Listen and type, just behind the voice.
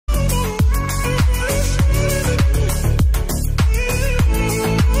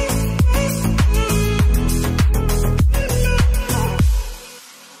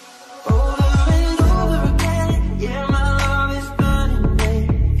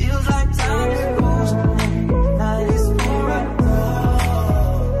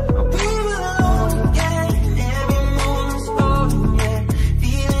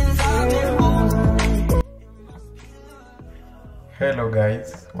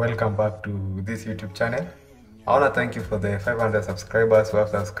welcome back to this YouTube channel. I want to thank you for the 500 subscribers who have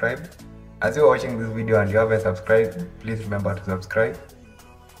subscribed. As you're watching this video and you haven't subscribed, please remember to subscribe.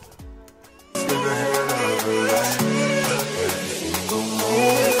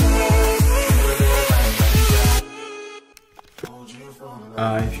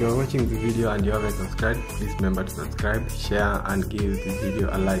 If you're watching this video and you haven't subscribed, please remember to subscribe, share and give this video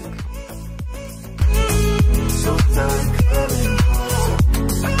a like.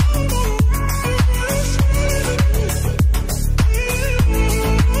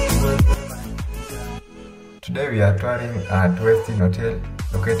 Today we are touring at Westinn Hotel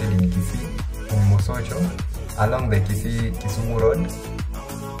located in kisii-mosocho along the kisii-kisumu road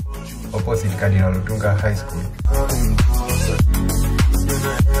opposite Cardinal Otunga High School.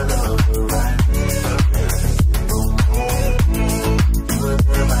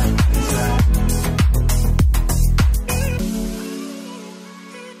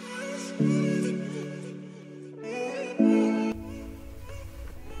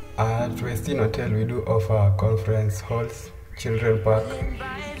 At Westinn Hotel, we do offer conference halls, children park,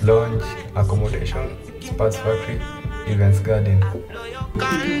 lounge, accommodation, sports factory, events garden.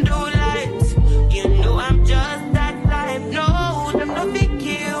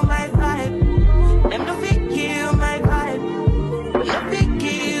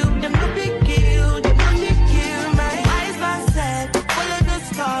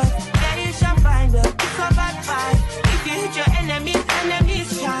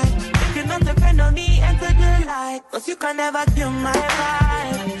 You can never kill my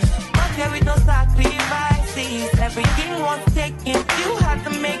vibe, but there is no sacrifices. Everything was taken, you had to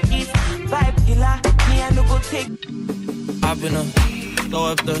make it. Vibe killer, me and no go take. I've been throw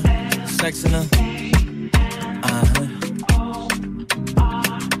up the sex in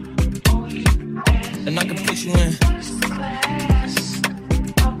and I can put you in.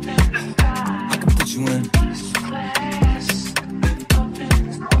 I can put you in.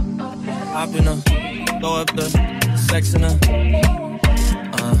 I've been throw up the sex in and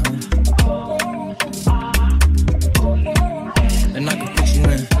I can put you in.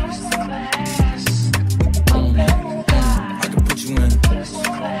 I can put you in.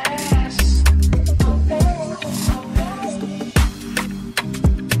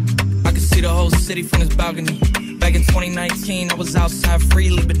 I can see the whole city from this balcony. Back in 2019, I was outside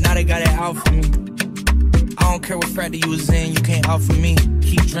freely, but now they got it out for me. I don't care what frat you was in, you can't out for me.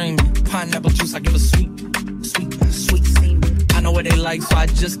 Keep dreaming. Pineapple juice, I give a sweet semen. I know what they like, so I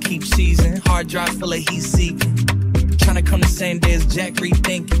just keep seizing. Hard drive full of heat seeking. Tryna come the same day as Jack,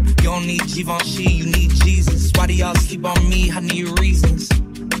 rethinking. You don't need Givenchy, you need Jesus. Why do y'all sleep on me? I need reasons.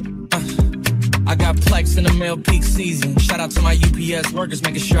 I got Plex in the mail peak season. Shout out to my UPS workers,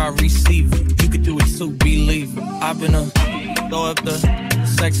 making sure I receive it. You could do it too, believe it. I've been throw up the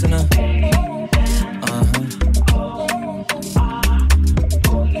sex in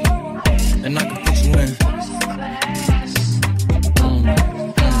and I can put you in.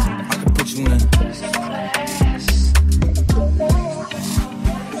 I can put you in.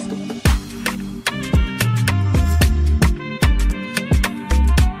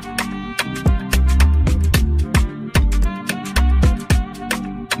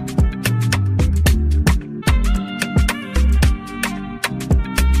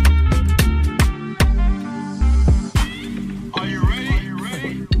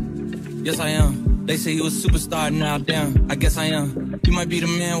 Yes, I am. They say you a superstar, now damn, I guess I am. You might be the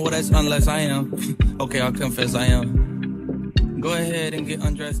man, well that's unless I am. Okay, I'll confess I am. Go ahead and get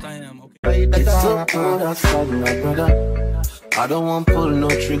undressed, I am. Okay. It's so cold outside, my brother. I don't want pull no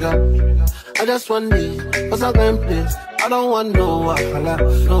trigger. I just want me, cause I can play. I don't want no wahala,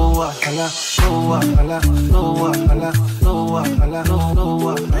 no wahala, no wahala, no wahala, no wahala, no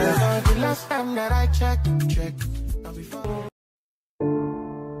wahala. The last time that I checked, before.